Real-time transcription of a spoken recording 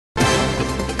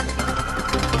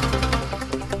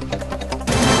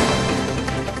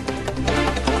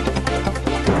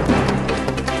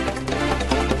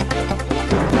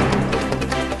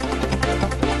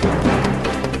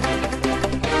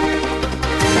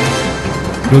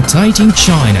rotating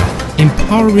China,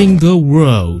 empowering the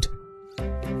world.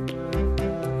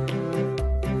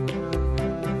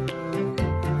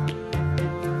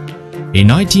 In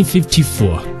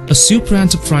 1954, a super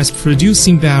enterprise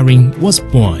producing bearing was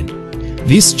born.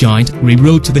 This giant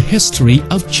rewrote the history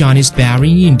of Chinese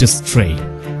bearing industry.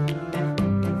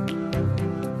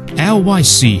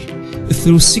 LYC.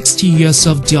 Through 60 years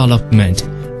of development,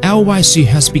 LYC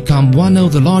has become one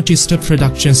of the largest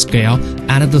production scale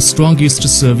and the strongest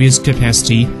service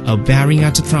capacity of bearing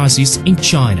enterprises in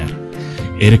China.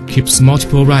 It keeps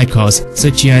multiple records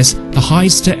such as the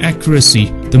highest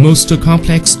accuracy, the most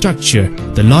complex structure,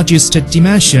 the largest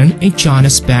dimension in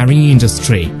China's bearing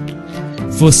industry.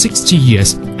 For 60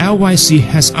 years, LYC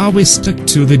has always stuck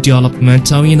to the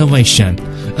development of innovation,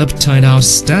 obtained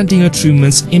outstanding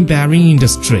achievements in bearing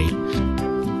industry.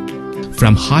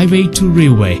 From highway to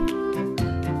railway,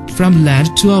 from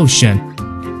land to ocean,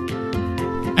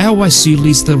 LYC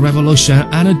leads the revolution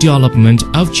and development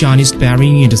of Chinese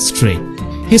bearing industry.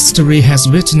 History has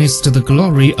witnessed the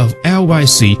glory of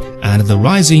LYC and the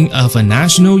rising of a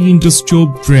national industrial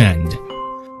brand.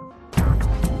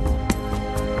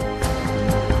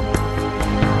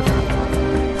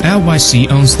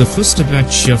 LYC owns the first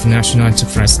batch of national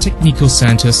enterprise technical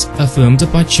centers affirmed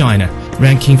by China,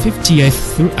 ranking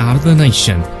 58th throughout the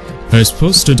nation. Has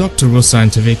postdoctoral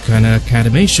scientific and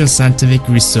academic scientific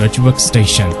research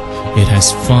workstation. It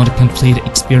has found a complete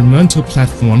experimental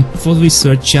platform for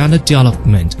research and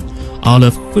development, all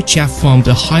of which have formed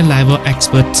a high-level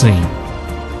expert team.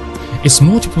 Its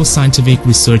multiple scientific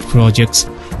research projects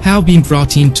have been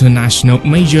brought into national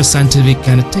major scientific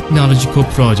and technological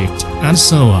projects, and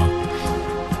so on.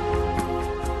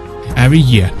 Every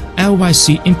year,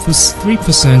 LYC inputs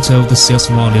 3% of the sales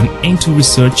volume into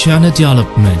research and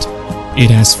development. It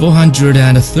has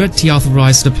 430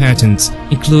 authorized patents,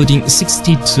 including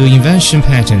 62 invention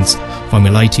patents,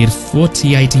 formulated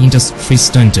 48 industry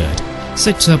standards,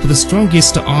 set up the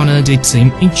strongest R&D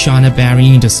team in China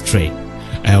bearing industry.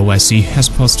 LYC has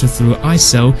passed through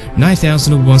ISO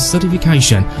 9001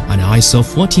 certification and ISO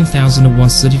 14001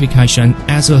 certification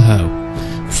as a whole.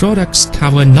 Products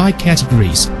cover 9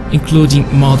 categories, including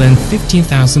more than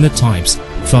 15,000 types.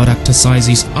 Product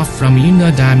sizes are from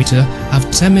inner diameter of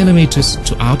 10 mm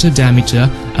to outer diameter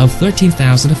of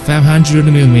 13,500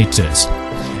 mm.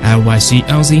 LYC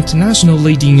owns international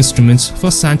leading instruments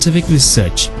for scientific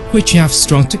research, which have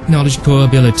strong technological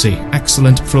ability,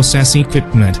 excellent processing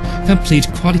equipment, complete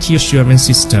quality assurance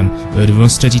system,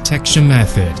 advanced detection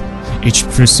method. Each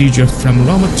procedure from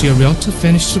raw material to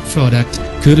finished product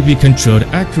could be controlled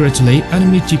accurately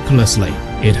and meticulously.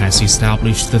 It has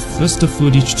established the first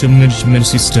food digital management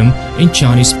system in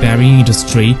Chinese bearing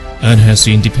industry and has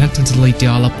independently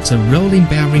developed a rolling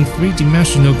bearing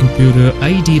three-dimensional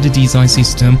computer-aided design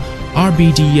system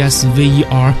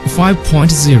RBDS-VER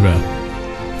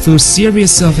 5.0. Through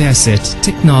series of asset,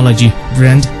 technology,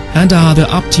 brand, and other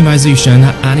optimization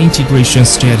and integration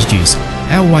strategies,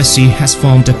 LYC has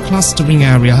formed a clustering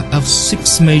area of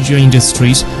 6 major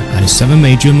industries and 7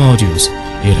 major modules.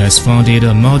 It has founded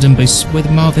a modern base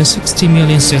with more than 60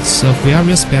 million sets of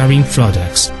various bearing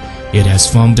products. It has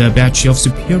formed a batch of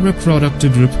superior product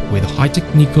group with high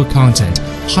technical content,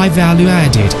 high value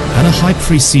added, and high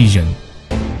precision.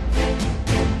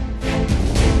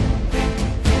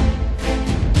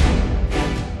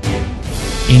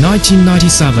 In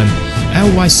 1997,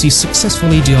 LYC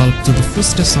successfully developed the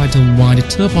first site of wind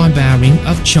turbine bearing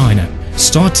of China,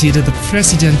 started the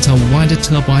precedent of wind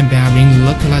turbine bearing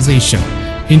localization.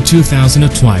 In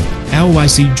 2012,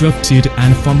 LYC drafted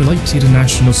and formulated a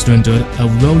national standard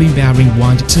of rolling bearing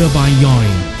wind turbine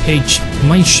yawing, pitch,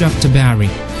 main shaft bearing,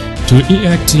 to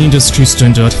enact industry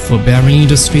standard for bearing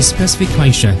industry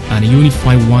specification and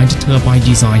unify wind turbine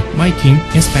design, making,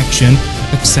 inspection,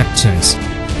 acceptance.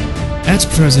 At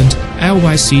present,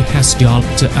 LYC has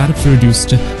developed and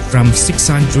produced from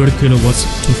 600 kilowatts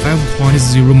to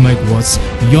 5.0 megawatts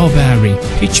yaw bearing,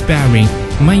 pitch bearing,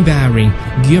 main bearing,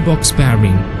 gearbox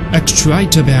bearing,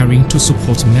 actuator bearing to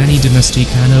support many domestic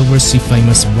and overseas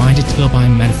famous wind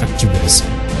turbine manufacturers.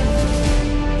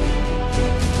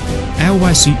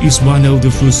 LYC is one of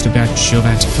the first batch of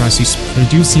enterprises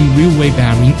producing railway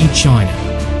bearing in China.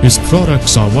 Its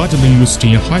products are widely used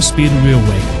in high-speed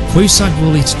railway, wayside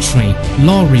bullet train,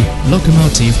 lorry,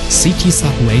 locomotive, city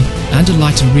subway, and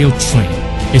light rail train.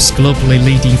 Its globally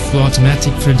leading full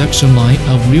automatic production line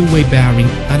of railway bearing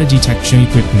and detection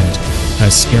equipment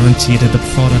has guaranteed the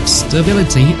product's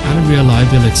stability and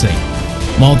reliability.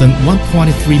 More than 1.3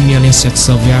 million sets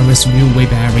of various railway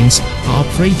bearings are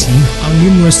operating on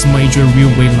numerous major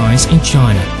railway lines in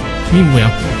China.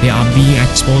 Meanwhile, they are being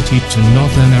exported to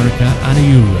North America and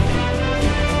Europe.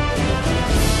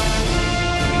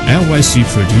 LYC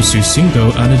produces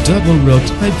single and double roll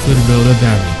tapered roller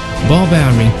bearing, ball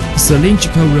bearing,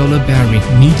 cylindrical roller bearing,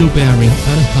 needle bearing,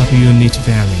 and hub unit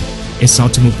bearing. Its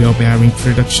automobile bearing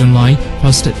production line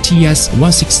passed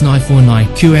TS16949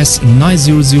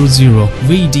 QS9000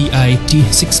 VDA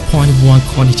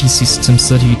D6.1 quality system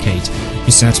certificate.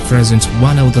 Is at present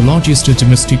one of the largest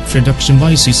domestic production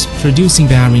bases producing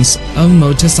bearings on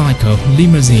motorcycle,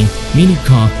 limousine,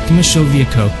 minicar, commercial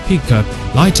vehicle, pickup,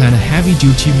 light and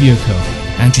heavy-duty vehicle,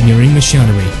 engineering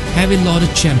machinery, heavy load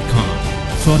jump car.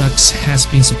 Products has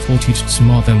been supported to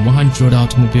more than 100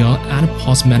 automobile and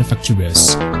parts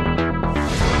manufacturers.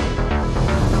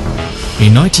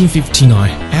 In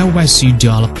 1959, LYC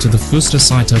developed the first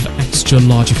site of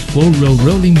extra-large 4-row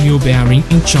rolling mill bearing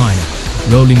in China,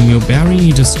 rolling mill bearing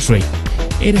industry.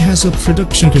 It has a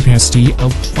production capacity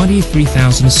of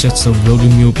 23,000 sets of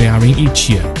rolling mill bearing each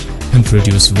year, and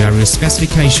produce various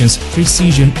specifications,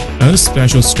 precision, and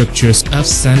special structures of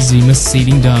Sanzima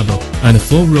sealing double and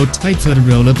 4-row tapered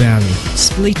roller bearing,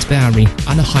 split bearing,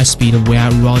 and high-speed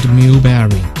wear rod mill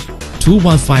bearing.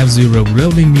 2150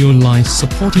 rolling mill line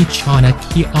supporting China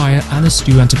key iron and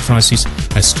steel enterprises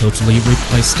has totally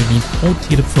replaced the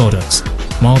imported products.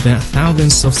 More than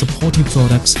thousands of supporting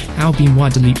products have been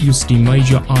widely used in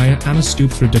major iron and steel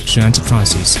production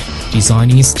enterprises,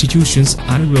 designing institutions,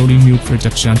 and rolling mill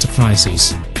production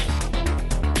enterprises.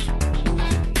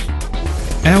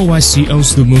 LYC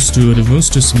owns the most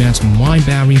advanced cement mine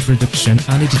bearing production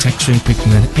and detection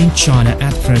equipment in China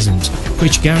at present,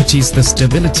 which guarantees the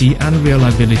stability and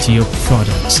reliability of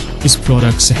products. Its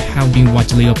products have been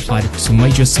widely applied to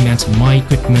major cement mine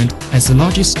equipment as a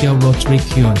large-scale rotary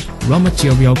kiln, raw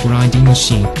material grinding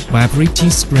machine, vibrating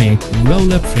spring,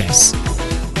 roller press.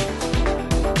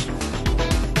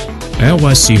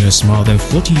 LYC has more than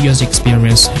 40 years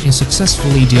experience in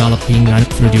successfully developing and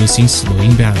producing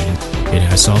slowing bearing. It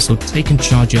has also taken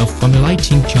charge of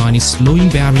formulating Chinese slowing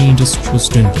bearing industrial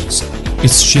standards.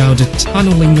 Its shelled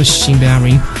tunneling machine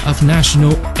bearing of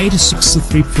National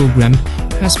 863 program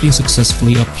has been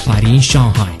successfully applied in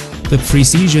Shanghai. The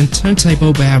precision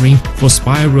turntable bearing for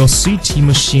spiral CT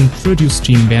machine produced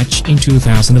in batch in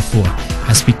 2004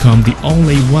 has become the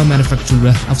only one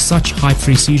manufacturer of such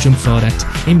high-precision product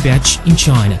in batch in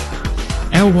China.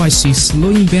 LYC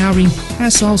slowing bearing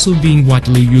has also been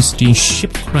widely used in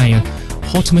ship crane,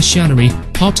 hot machinery,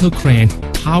 auto crane,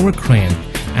 tower crane,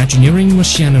 engineering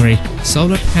machinery,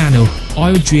 solar panel,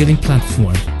 oil drilling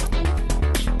platform.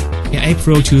 In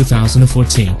April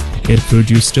 2014, it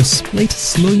produced split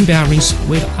slowing bearings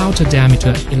with outer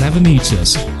diameter 11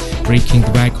 meters, breaking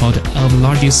the record of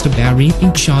largest bearing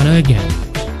in China again.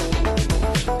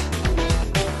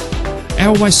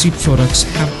 LYC products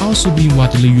have also been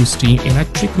widely used in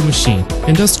electrical machine,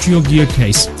 industrial gear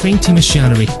case, printing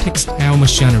machinery, textile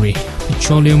machinery,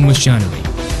 petroleum machinery.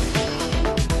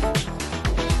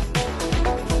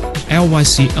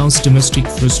 LYC owns domestic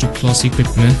first-class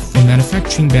equipment for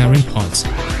manufacturing bearing parts.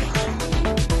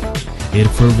 It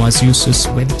provides users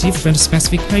with different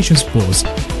specifications boards,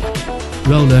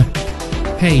 roller,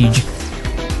 page.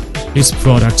 Its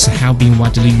products have been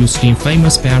widely used in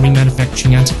famous bearing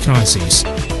manufacturing enterprises.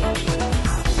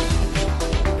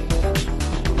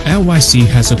 LYC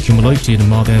has accumulated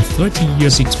more than 30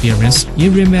 years experience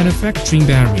in remanufacturing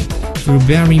bearing. Through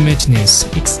bearing maintenance,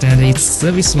 extend its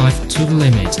service life to the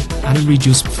limit and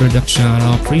reduce production and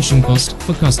operation cost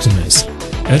for customers.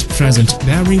 At present,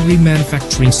 bearing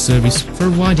remanufacturing service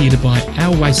provided by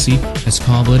LYC has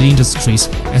covered industries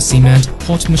as cement,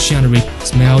 hot machinery,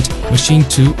 smelt, machine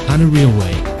tool, and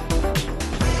railway.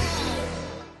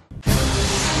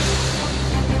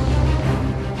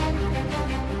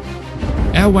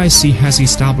 LYC has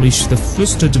established the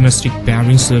first domestic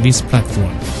bearing service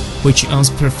platform, which owns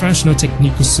professional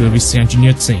technical service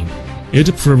engineer team.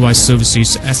 It provides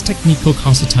services as technical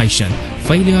consultation,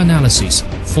 failure analysis,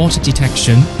 fault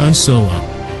detection, and so on.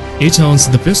 It owns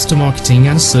the best marketing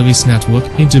and service network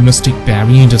in domestic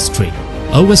bearing industry.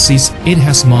 Overseas, it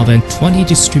has more than 20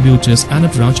 distributors and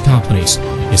branch companies.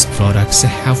 Its products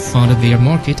have found their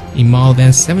market in more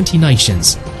than 70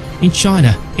 nations. In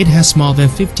China, it has more than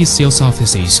 50 sales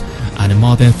offices and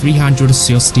more than 300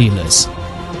 sales dealers.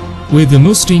 With the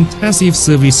most intensive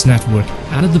service network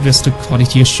and the best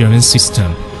quality assurance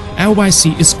system,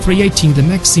 LYC is creating the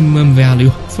maximum value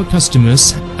for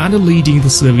customers and leading the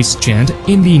service trend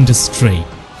in the industry.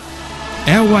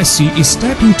 LYC is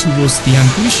stepping towards the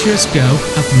ambitious goal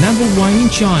of #1 in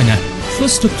China,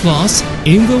 first class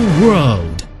in the world.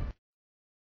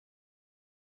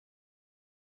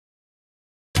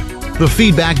 The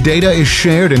feedback data is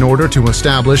shared in order to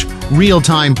establish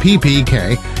real-time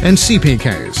PPK and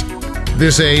CPKs.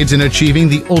 This aids in achieving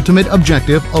the ultimate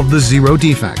objective of the zero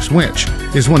defects, which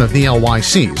is one of the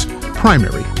LYC's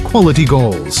primary quality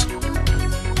goals.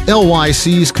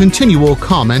 LYC's continual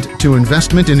comment to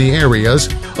investment in the areas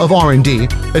of R&D,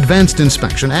 advanced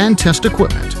inspection, and test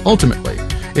equipment ultimately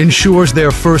ensures their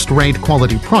first-rate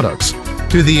quality products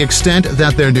to the extent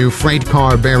that their new freight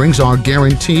car bearings are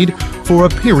guaranteed for a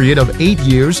period of 8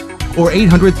 years or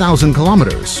 800,000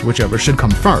 kilometers, whichever should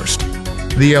come first.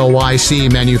 The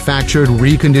LYC manufactured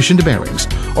reconditioned bearings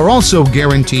are also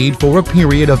guaranteed for a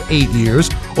period of 8 years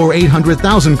or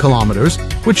 800,000 kilometers,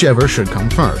 whichever should come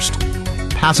first.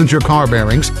 Passenger car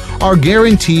bearings are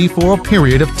guaranteed for a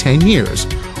period of 10 years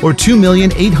or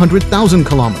 2,800,000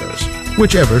 kilometers,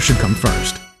 whichever should come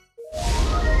first.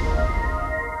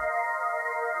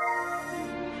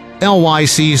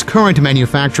 LYC's current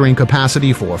manufacturing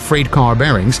capacity for freight car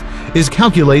bearings is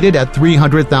calculated at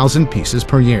 300,000 pieces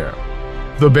per year.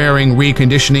 The bearing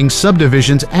reconditioning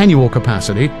subdivision's annual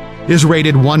capacity is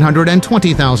rated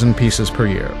 120,000 pieces per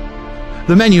year.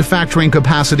 The manufacturing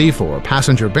capacity for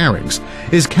passenger bearings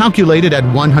is calculated at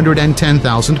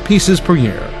 110,000 pieces per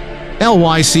year.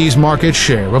 LYC's market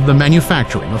share of the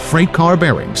manufacturing of freight car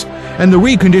bearings and the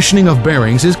reconditioning of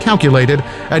bearings is calculated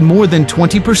at more than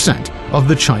 20% of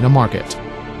the China market.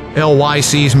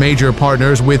 LYC's major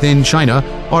partners within China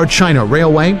are China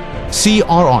Railway,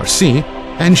 CRRC,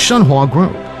 and Shenhua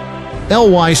Group.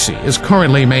 LYC is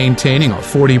currently maintaining a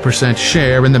 40%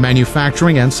 share in the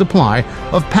manufacturing and supply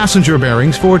of passenger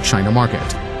bearings for China market.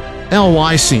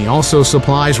 LYC also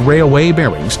supplies railway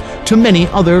bearings to many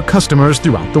other customers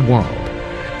throughout the world.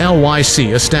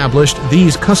 LYC established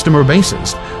these customer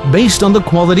bases based on the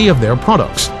quality of their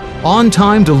products,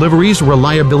 on-time deliveries,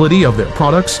 reliability of their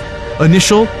products,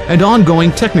 initial and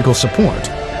ongoing technical support,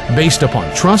 based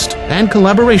upon trust and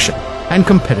collaboration and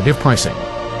competitive pricing.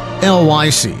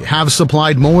 LYC have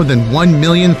supplied more than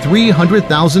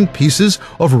 1,300,000 pieces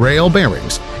of rail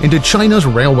bearings into China's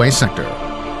railway sector.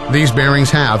 These bearings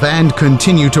have and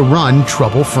continue to run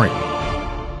trouble-free.